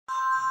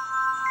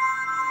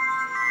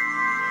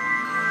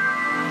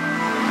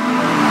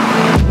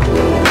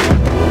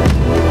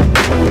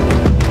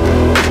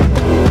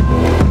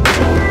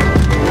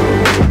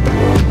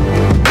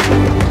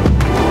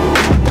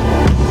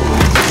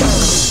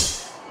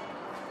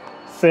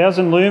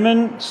1000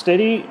 lumen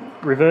STEDI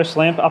reverse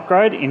lamp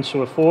upgrade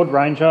into a Ford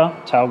Ranger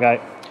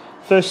tailgate.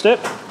 First step,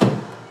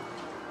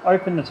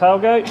 open the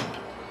tailgate.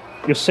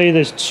 You'll see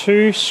there's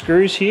two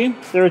screws here.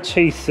 They're a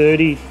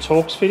T30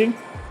 Torx fitting.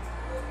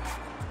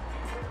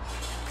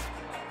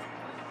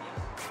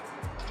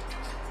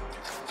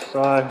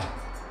 So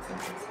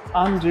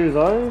undo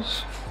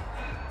those.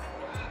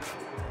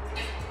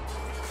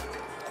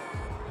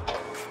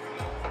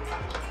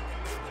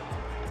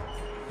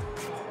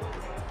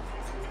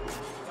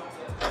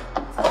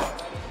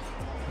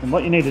 And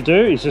what you need to do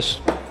is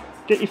just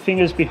get your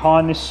fingers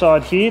behind this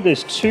side here.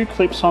 There's two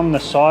clips on the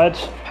side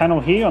panel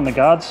here on the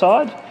guard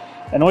side.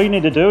 And all you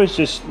need to do is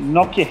just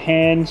knock your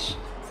hands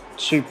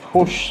to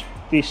push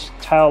this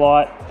tail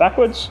light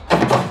backwards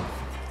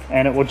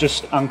and it will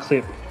just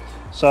unclip.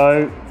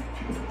 So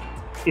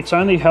it's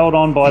only held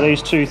on by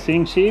these two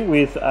things here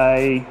with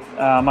a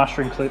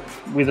mustering clip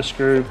with a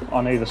screw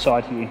on either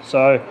side here.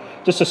 So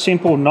just a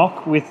simple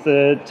knock with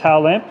the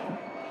tail lamp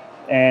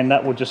and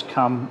that will just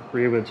come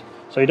rearwards.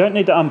 So you don't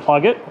need to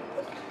unplug it,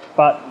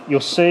 but you'll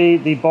see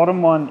the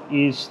bottom one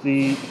is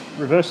the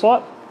reverse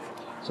light.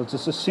 So it's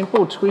just a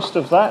simple twist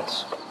of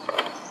that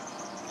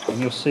and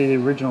you'll see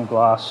the original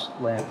glass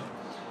lamp.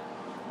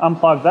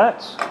 Unplug that,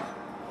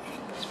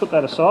 let's put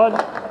that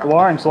aside. The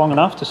wiring's long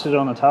enough to sit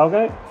on the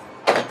tailgate.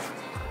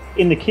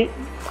 In the kit,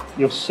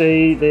 you'll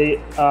see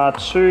there are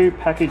two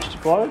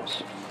packaged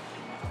globes.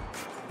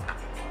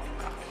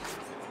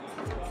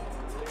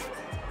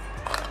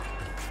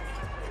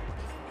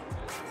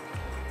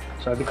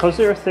 So because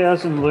they're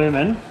 1000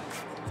 lumen,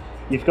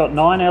 you've got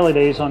 9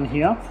 LEDs on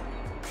here.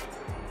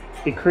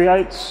 It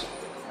creates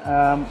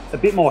a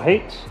bit more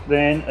heat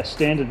than a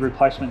standard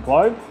replacement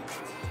globe.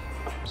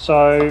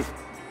 So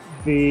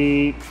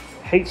the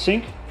heat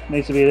sink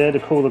needs to be there to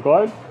cool the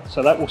globe.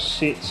 So that will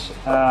sit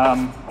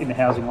in the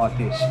housing like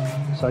this.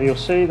 So you'll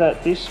see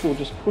that this will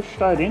just push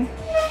straight in.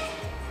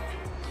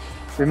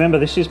 Remember,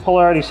 this is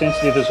polarity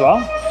sensitive as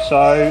well.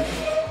 So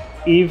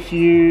if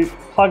you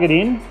plug it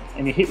in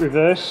and you hit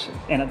reverse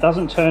and it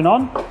doesn't turn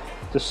on,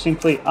 just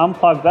simply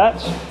unplug that,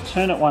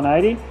 turn it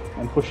 180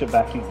 and push it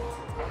back in.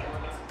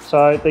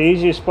 So the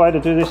easiest way to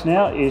do this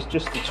now is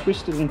just to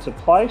twist it into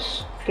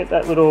place, get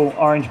that little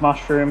orange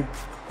mushroom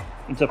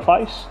into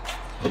place.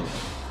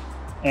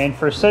 And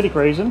for aesthetic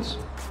reasons,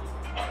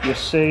 you'll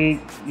see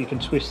you can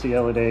twist the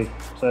LED.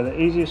 So the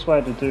easiest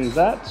way to do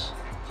that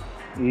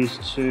is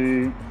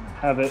to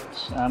have it,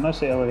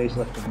 most of the LEDs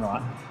left and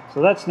right.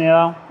 So that's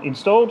now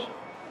installed.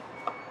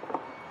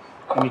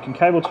 And you can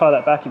cable tie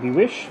that back if you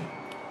wish.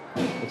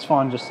 It's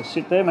fine just to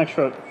sit there. Make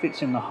sure it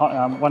fits in the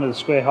one of the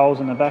square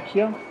holes in the back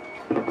here.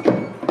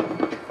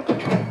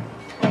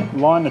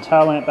 Line the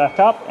tail lamp back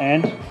up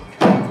and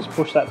just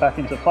push that back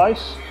into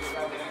place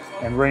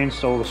and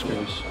reinstall the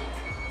screws.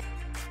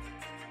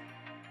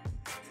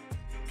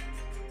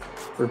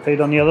 Repeat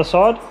on the other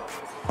side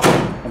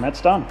and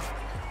that's done.